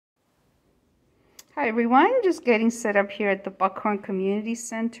Hi everyone, just getting set up here at the Buckhorn Community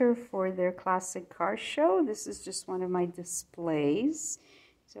Center for their classic car show. This is just one of my displays.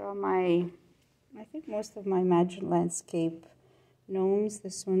 These are all my, I think most of my Imagine Landscape gnomes.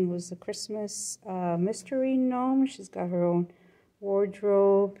 This one was a Christmas mystery gnome. She's got her own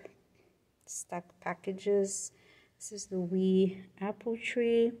wardrobe, stacked packages. This is the wee apple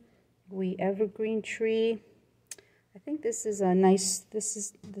tree, wee evergreen tree. I think this is a nice, this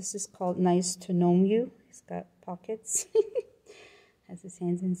is called Nice to Gnome You. He's got pockets. Has his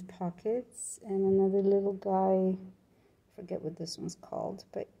hands in his pockets. And another little guy, I forget what this one's called.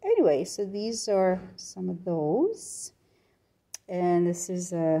 But anyway, so these are some of those. And this is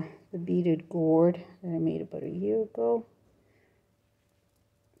the beaded gourd that I made about a year ago.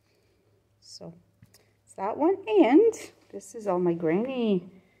 So it's that one. And this is all my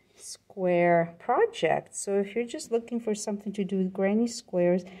granny square project. So if you're just looking for something to do with granny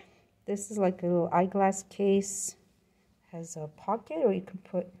squares, this is like a little eyeglass case. Has a pocket, or you can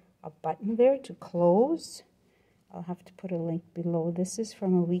put a button there to close. I'll have to put a link below. This is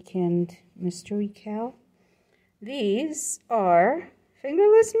from a weekend mystery MKAL. These are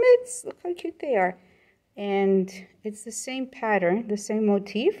fingerless mitts. Look how cute they are. And it's the same pattern, the same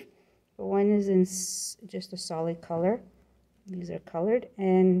motif, but one is in just a solid color. These are colored,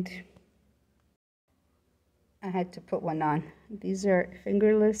 and I had to put one on. These are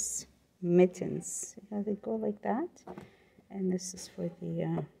fingerless mittens. See how they go like that? And this is for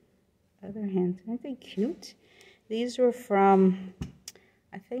the other hand. Aren't they cute? These were from,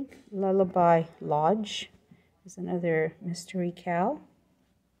 I think, Lullaby Lodge. Is another mystery MKAL.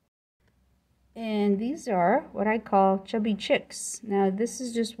 And these are what I call chubby chicks. Now this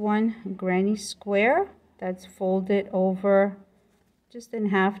is just one granny square that's folded over just in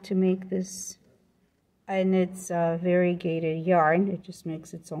half to make this, and it's variegated yarn. It just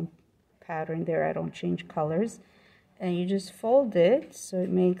makes its own pattern there. I don't change colors. And you just fold it so it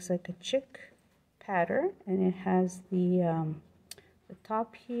makes like a chick pattern, and it has the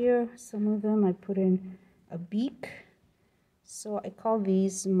top here. Some of them I put in a beak. So I call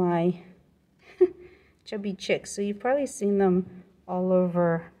these my chubby chicks. So you've probably seen them all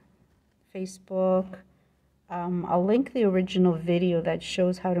over Facebook. I'll link the original video that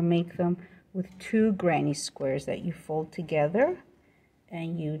shows how to make them with two granny squares that you fold together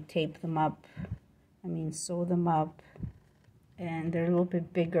and you tape them up, sew them up, and they're a little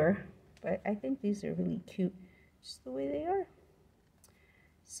bit bigger, but I think these are really cute just the way they are.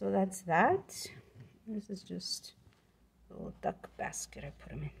 So that's that. This is just a little duck basket I put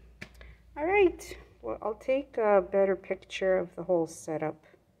them in. All right, well, I'll take a better picture of the whole setup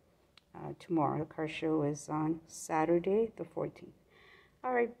tomorrow. The car show is on Saturday the 14th.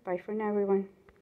 All right, bye for now, everyone.